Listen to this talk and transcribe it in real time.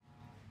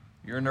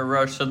You're in a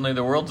rush. Suddenly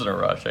the world's in a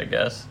rush, I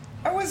guess.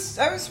 I was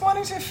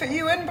wanting to fit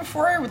you in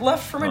before I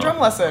left for my drum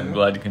lesson. I'm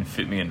glad you can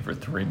fit me in for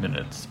 3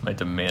 minutes. My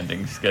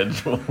demanding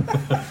schedule.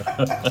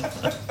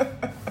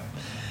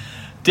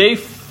 Day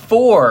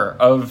 4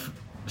 of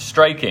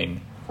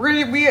striking.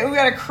 We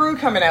got a crew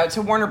coming out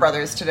to Warner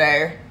Brothers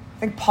today. I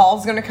think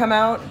Paul's going to come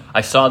out.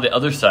 I saw the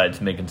other side's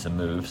making some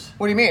moves.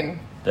 What do you mean?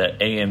 The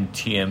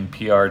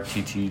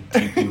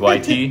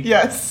AMTMPRTTTPYT.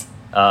 Yes.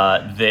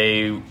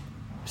 They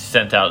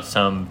sent out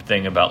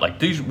something about, like,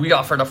 we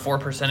offered a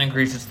 4%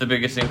 increase. It's the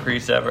biggest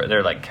increase ever.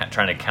 They're, like,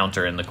 trying to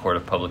counter in the court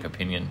of public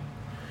opinion.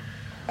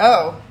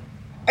 Oh.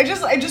 I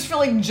just feel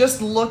like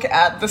just look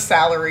at the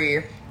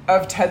salary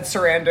of Ted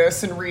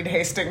Sarandos and Reed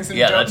Hastings. And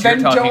that's your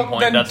talking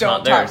point. That's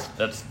not theirs.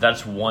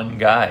 That's one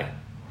guy.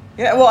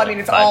 Yeah, well, I mean,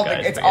 it's all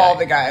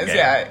the guys.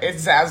 Yeah.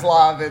 It's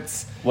Zaslav.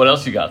 It's. What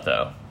else you got,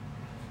 though?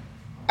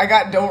 I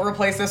got Don't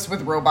Replace Us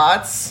with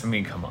Robots. I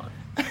mean, come on.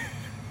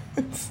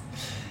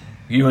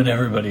 You and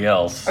everybody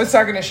else. I was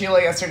talking to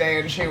Sheila yesterday,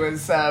 and she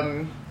was,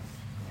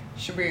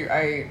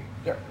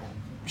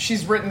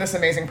 she's written this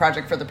amazing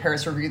project for the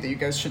Paris Review that you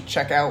guys should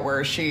check out,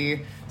 where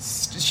she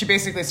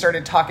basically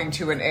started talking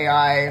to an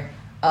AI,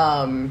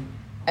 and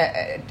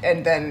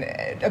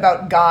then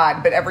about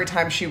God, but every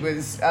time she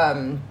was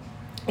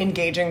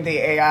engaging the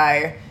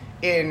AI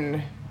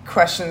in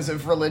questions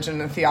of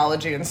religion and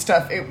theology and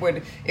stuff, it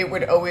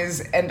would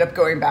always end up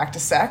going back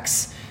to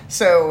sex.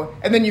 So,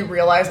 and then you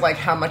realize, like,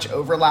 how much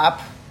overlap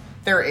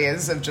there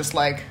is of just,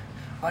 like,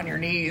 on your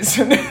knees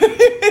and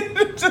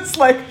just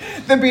like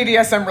the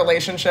BDSM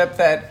relationship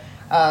that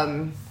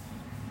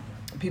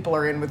people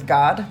are in with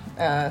God.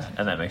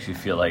 And that makes you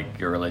feel like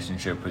your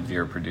relationship with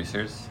your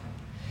producers?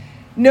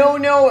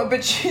 No,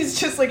 but she's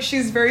just like,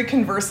 she's very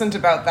conversant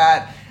about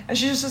that. And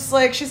she's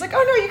like,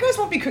 oh no, you guys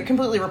won't be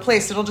completely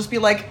replaced. It'll just be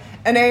like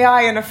an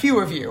AI and a few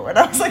of you. And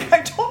I was like,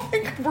 I don't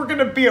think we're going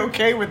to be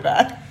okay with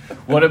that.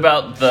 What do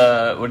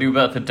you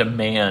about the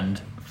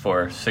demand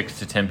for 6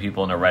 to 10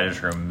 people in a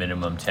writer's room,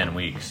 minimum 10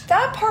 weeks?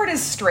 That part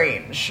is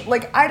strange.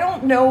 Like, I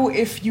don't know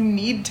if you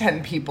need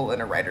 10 people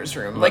in a writer's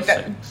room. Like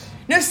that. 6.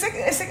 No,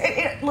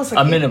 6. Listen.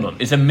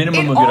 Is a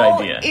minimum a good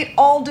idea? It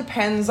all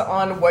depends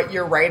on what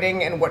you're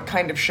writing and what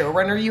kind of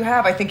showrunner you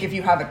have. I think if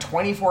you have a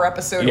 24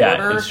 episode order.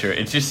 Yeah, it's true.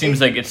 It just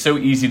seems like it's so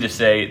easy to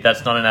say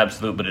that's not an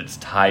absolute, but it's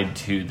tied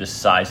to the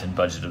size and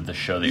budget of the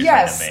show that you're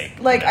trying to make.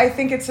 Like, I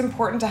think it's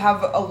important to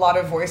have a lot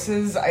of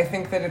voices. I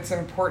think that it's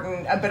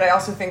important, but I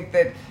also think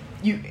that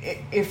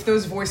if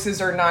those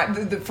voices are not,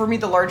 for me,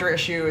 the larger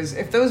issue is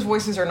if those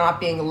voices are not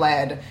being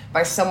led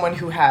by someone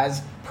who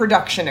has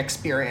production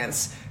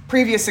experience,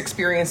 previous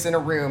experience in a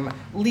room,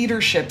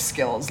 leadership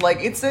skills. Like,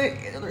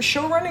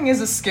 showrunning is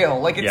a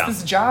skill. Like, it's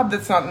this job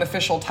that's not an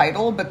official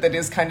title, but that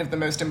is kind of the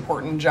most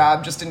important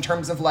job just in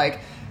terms of, like,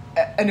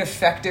 an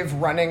effective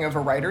running of a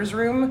writer's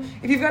room.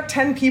 If you've got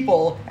 10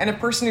 people and a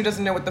person who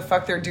doesn't know what the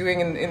fuck they're doing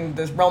in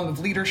the realm of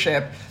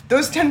leadership,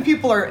 those 10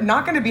 people are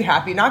not going to be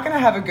happy, not going to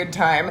have a good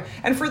time.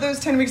 And for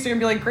those 10 weeks, they're going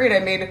to be like, great, I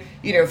made,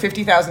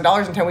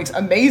 $50,000 in 10 weeks.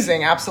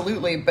 Amazing,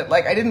 absolutely. But,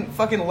 like, I didn't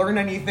fucking learn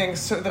anything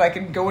so that I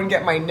could go and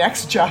get my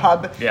next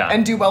job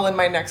and do well in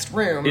my next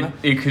room.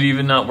 It could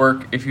even not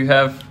work if you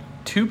have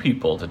 2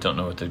 people that don't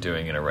know what they're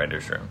doing in a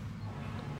writer's room.